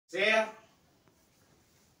Hosea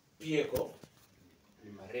Pieko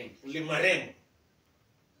Limareng.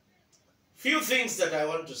 Few things that I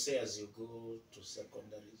want to say as you go to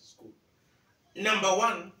secondary school. Number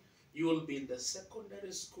one, you will be in the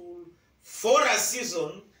secondary school for a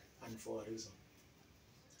season and for a reason.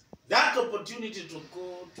 That opportunity to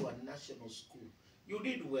go to a national school, you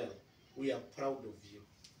did well. We are proud of you.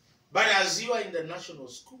 But as you are in the national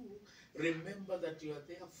school, remember that you are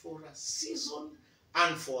there for a season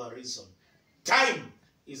and for a reason. Time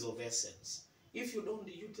is of essence. If you don't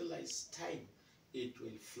utilize time, it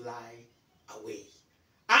will fly away.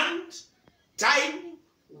 And time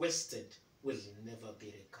wasted will never be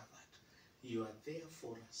recovered. You are there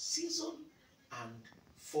for a season and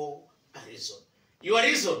for a reason. Your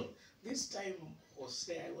reason, this time,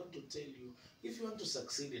 Hosea, I want to tell you, if you want to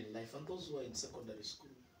succeed in life, and those who are in secondary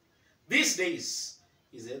school, these days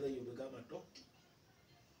is either you become a doctor,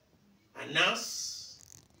 a nurse,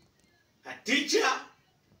 a teacher,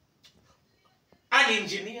 an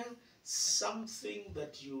engineer, something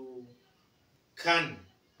that you can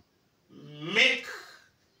make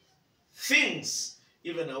things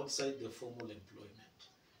even outside the formal employment.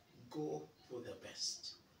 Go for the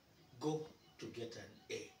best. Go to get an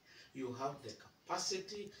A. You have the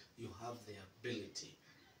capacity, you have the ability.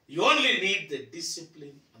 You only need the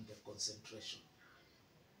discipline and the concentration.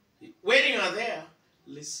 When you are there,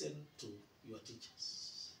 listen to your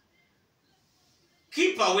teachers.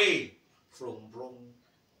 Keep away from wrong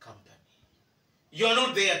company. You are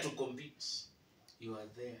not there to compete. You are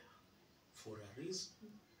there for a reason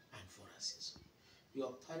and for a season.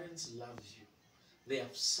 Your parents love you. They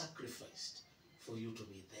have sacrificed for you to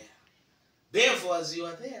be there. Therefore, as you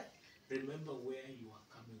are there, remember where you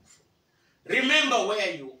are coming from. Remember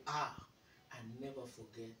where you are and never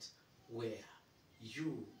forget where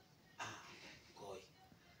you are going.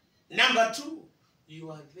 Number two, you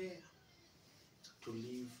are there to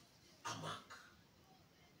leave a mark.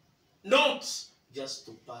 Not just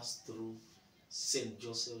to pass through St.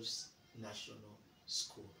 Joseph's National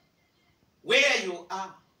School. Where you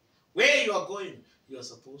are going, you are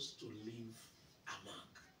supposed to leave a mark.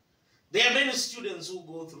 There are many students who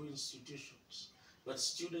go through institutions, but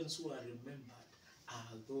students who are remembered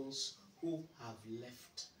are those who have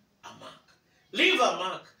left a mark. Leave a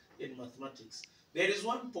mark in mathematics. There is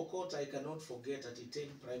one Pokot I cannot forget at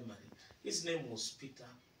Iten Primary. His name was Peter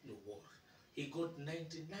Lewar. He got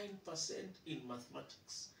 99% in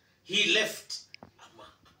mathematics. He left a mark.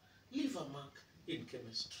 Leave a mark in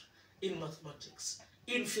chemistry, in mathematics,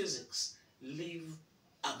 in physics. Leave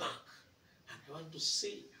a mark. And I want to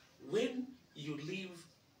say, when you leave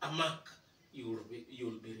a mark, you will be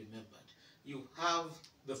remembered. You have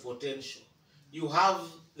the potential. You have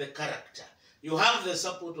the character. You have the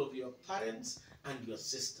support of your parents and your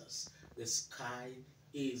sisters. The sky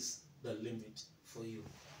is the limit for you.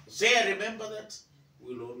 Say, remember that.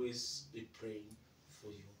 We'll always be praying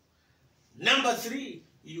for you. Number three,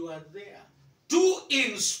 you are there to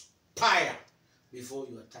inspire before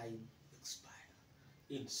your time expires.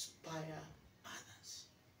 Inspire others.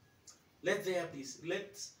 Let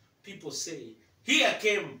people say, he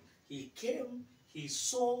came, he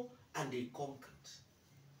saw, and he conquered.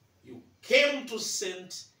 You came to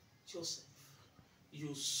St. Joseph.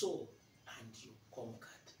 You saw and you conquered.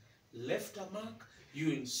 Left a mark,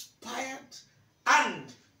 you inspired,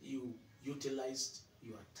 and you utilized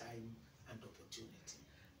your time and opportunity.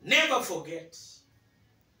 Never forget,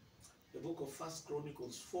 the book of 1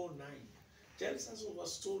 Chronicles 4:9 tells us of a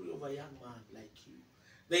story of a young man like you.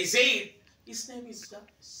 They say his name is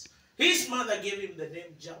Jabez. His mother gave him the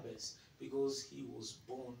name Jabez because he was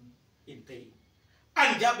born in pain.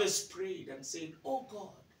 And Jabez prayed and said, oh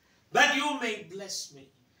God, that you may bless me,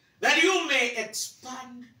 that you may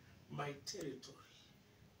expand my territory.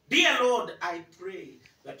 Dear Lord, I pray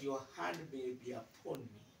that your hand may be upon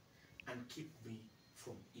me and keep me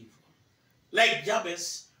from evil. Like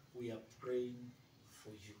Jabez, we are praying for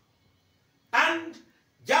you. And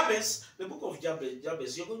Jabez, the book of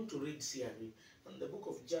Jabez, you're going to read here, and the book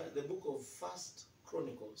of 1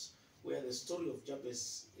 Chronicles, where the story of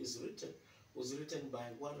Jabez is written, was written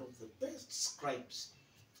by one of the best scribes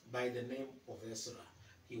by the name of Ezra.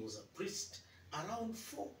 He was a priest. Around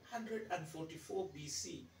 444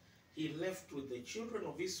 BC, he left with the children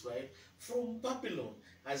of Israel from Babylon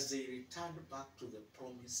as they returned back to the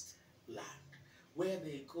promised land, where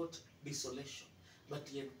they got desolation. But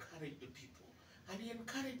he encouraged the people. And he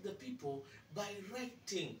encouraged the people by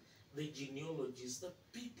writing the genealogies,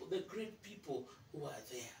 the great people who are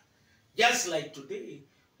there. Just like today,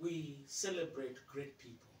 we celebrate great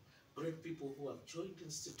people who have joined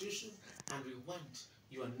institutions, and we want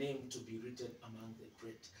your name to be written among the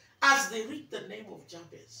great. As they read the name of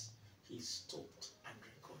Jabez, he stopped and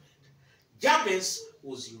recorded. Jabez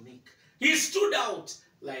was unique. He stood out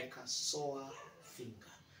like a sore finger.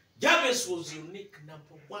 Jabez was unique,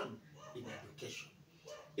 number one, in education.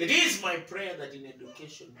 It is my prayer that in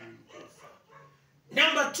education you will go far.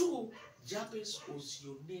 Number two, Jabez was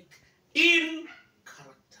unique in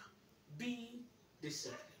character. Be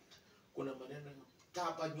disciplined. Kuna maneno ya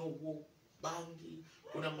taba, nyowo, bangi.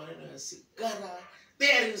 Kuna maneno ya sigara.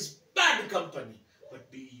 There is bad company.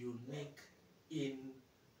 But be unique in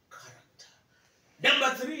character.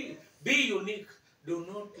 Number three, be unique. Do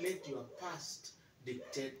not let your past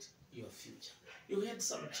dictate your future. You had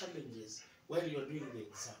some challenges while you're doing the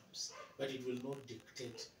exams, but it will not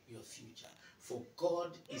dictate your future. For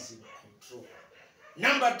God is in control.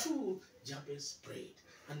 Number two, Jabez prayed.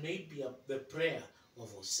 And maybe the prayer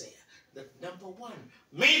of Hosea. That number one,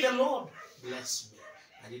 may the Lord bless me.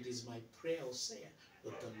 And it is my prayer, Hosea,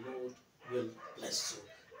 that the Lord will bless you.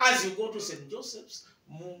 As you go to St. Joseph's,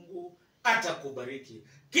 Mungu atakubariki.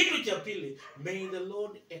 Kitu cha pili, may the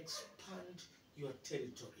Lord expand your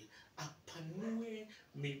territory. Apanue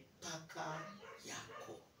mipaka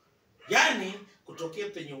yako. Yani, kutokea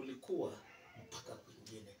penye ulikuwa mpaka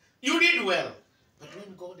kwingine. You did well. But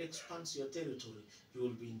when God expands your territory, you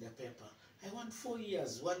will be in the paper. I want 4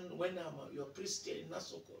 years when I'm your priest in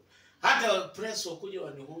Nasoko. Hata press wakuja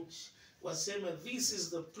wanihoji. Waseme, this is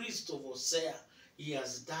the priest of Hosea. He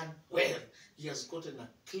has done well. He has gotten a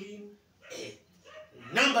clean air.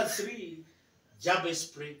 Number three, Jabez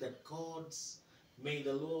prayed that may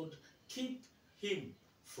the Lord keep him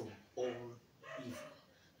from all evil.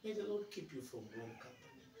 May the Lord keep you from wrong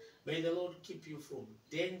company. May the Lord keep you from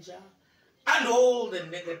danger and all the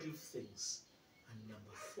negative things. And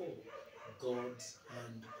number four, God's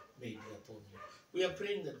hand may be upon you. We are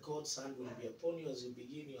praying that God's hand will be upon you as you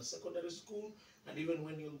begin your secondary school and even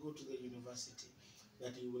when you'll go to the university.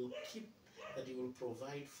 That He will keep, that He will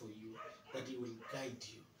provide for you, that He will guide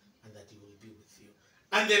you, and that He will be with you.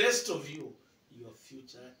 And the rest of you, your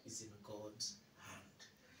future is in God's hand.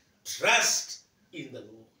 Trust in the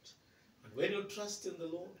Lord. And when you trust in the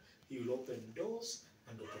Lord, He will open doors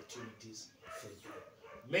and opportunities for you.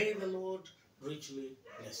 May the Lord richly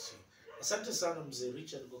bless you. Asante sana mzee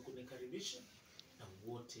Richard kwa kunikaribisha na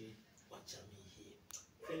wote wa jamii hii.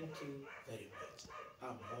 Thank you very much.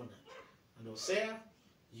 I'm honored. And Hosea,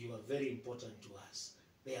 you are very important to us.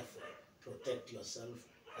 Therefore, protect yourself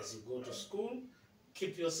as you go to school.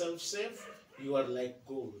 Keep yourself safe. You are like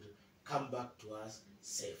gold. Come back to us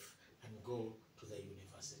safe and go to the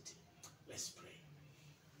university. Let's pray.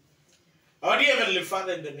 Our dear Heavenly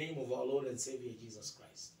Father, in the name of our Lord and Savior Jesus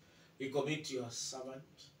Christ, we commit your servant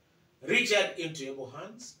Richard into your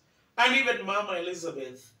hands, and even Mama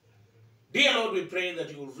Elizabeth. Dear Lord, we pray that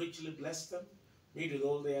you will richly bless them, meet with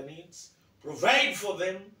all their needs, provide for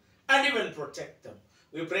them, and even protect them.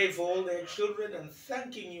 We pray for all their children and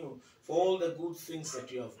thanking you for all the good things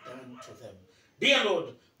that you have done to them. Dear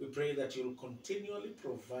Lord, we pray that you will continually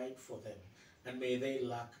provide for them, and may they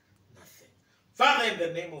lack nothing. Father, in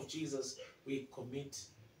the name of Jesus, we commit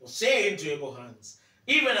Hosea into your hands.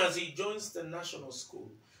 Even as he joins the national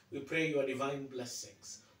school, we pray your divine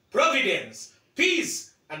blessings, providence,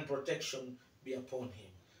 peace, and protection be upon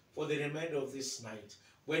him. For the remainder of this night,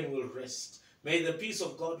 when we'll rest, may the peace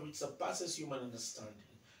of God which surpasses human understanding,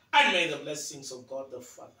 and may the blessings of God the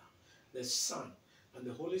Father, the Son, and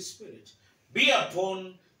the Holy Spirit be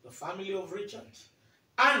upon the family of Richard,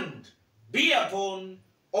 and be upon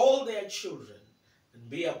all their children, and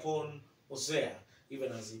be upon Hosea,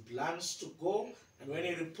 even as he plans to go, and when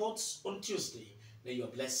he reports on Tuesday, may your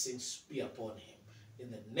blessings be upon him.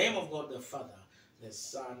 In the name of God the Father, the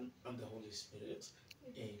Son, and the Holy Spirit.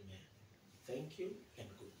 Amen. Thank you and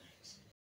good night.